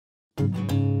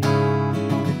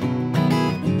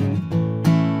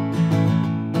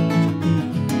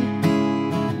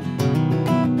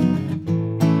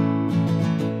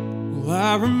Well,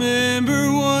 I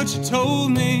remember what you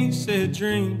told me, said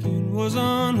drinking was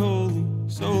unholy.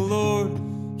 So Lord,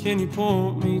 can you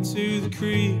point me to the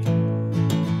creek?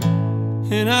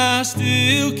 And I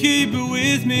still keep it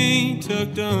with me,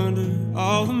 tucked under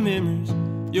all the memories,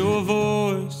 your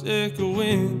voice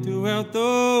echoing throughout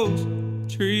those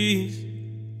trees.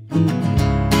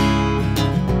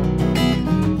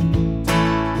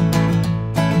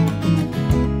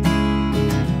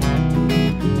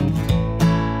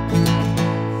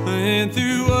 And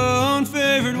through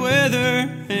unfavored weather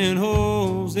and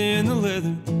holes in the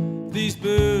leather, these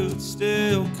boots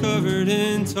still covered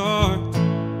in tar.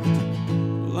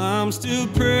 Well, I'm still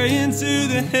praying to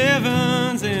the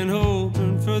heavens and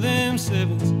hoping for them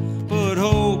sevens, but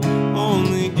hope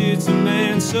only gets a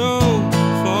man so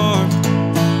far.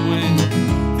 When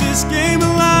this game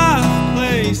of life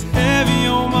plays heavy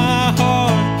on my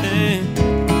heart, and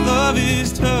love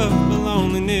is tough, but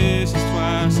loneliness is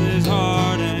twice as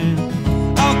hard. And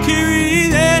I'll carry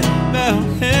that belt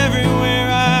everywhere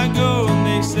I go. And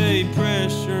they say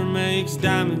pressure makes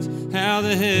diamonds. How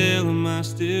the hell am I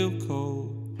still cold?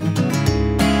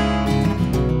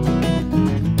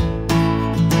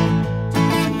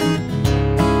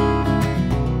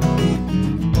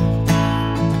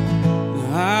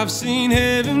 I've seen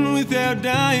heaven without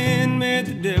dying, met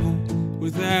the devil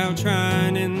without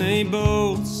trying, and they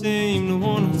both seem to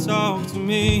want to talk to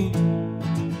me.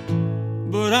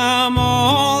 But I'm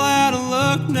all out of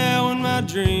luck now, and my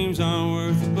dreams aren't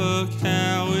worth a buck.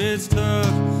 How it's tough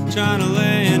trying to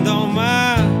land on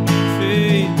my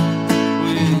feet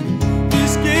when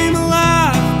this game of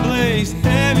life plays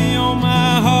heavy on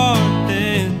my heart.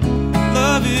 And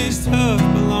love is tough,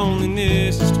 but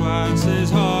loneliness is twice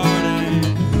as hard.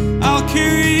 I'll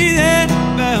carry that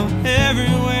belt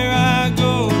everywhere I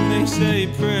go. And they say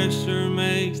pressure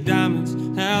makes diamonds.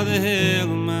 How the hell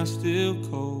am I still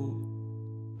cold?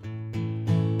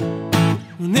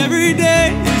 When every day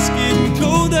is getting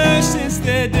colder since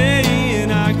that day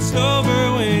in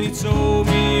October when you told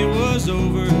me it was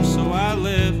over, so I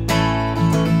left.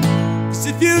 'Cause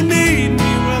if you need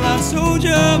me, well, I told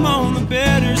you I'm on the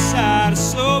better side of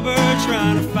sober,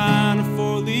 trying to find a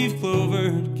four-leaf clover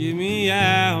to get me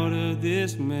out of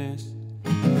this mess.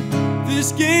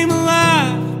 This game of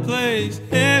life plays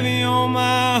heavy on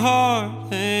my heart,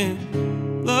 and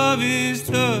love is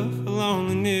tough, but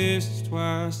loneliness is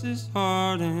twice as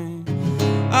hard. And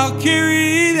I'll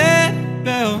carry that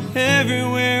belt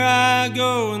everywhere I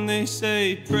go. And they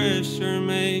say pressure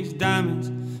makes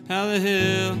diamonds. How the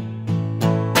hell?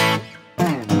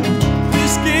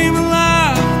 This game of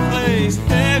life plays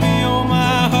heavy on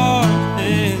my heart,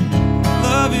 and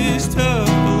love is tough,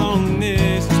 but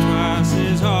loneliness is twice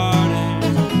as hard.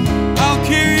 And I'll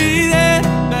carry that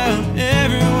belt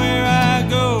everywhere I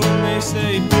go. And they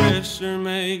say pressure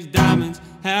makes diamonds.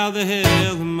 How the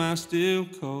hell am I still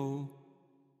cold?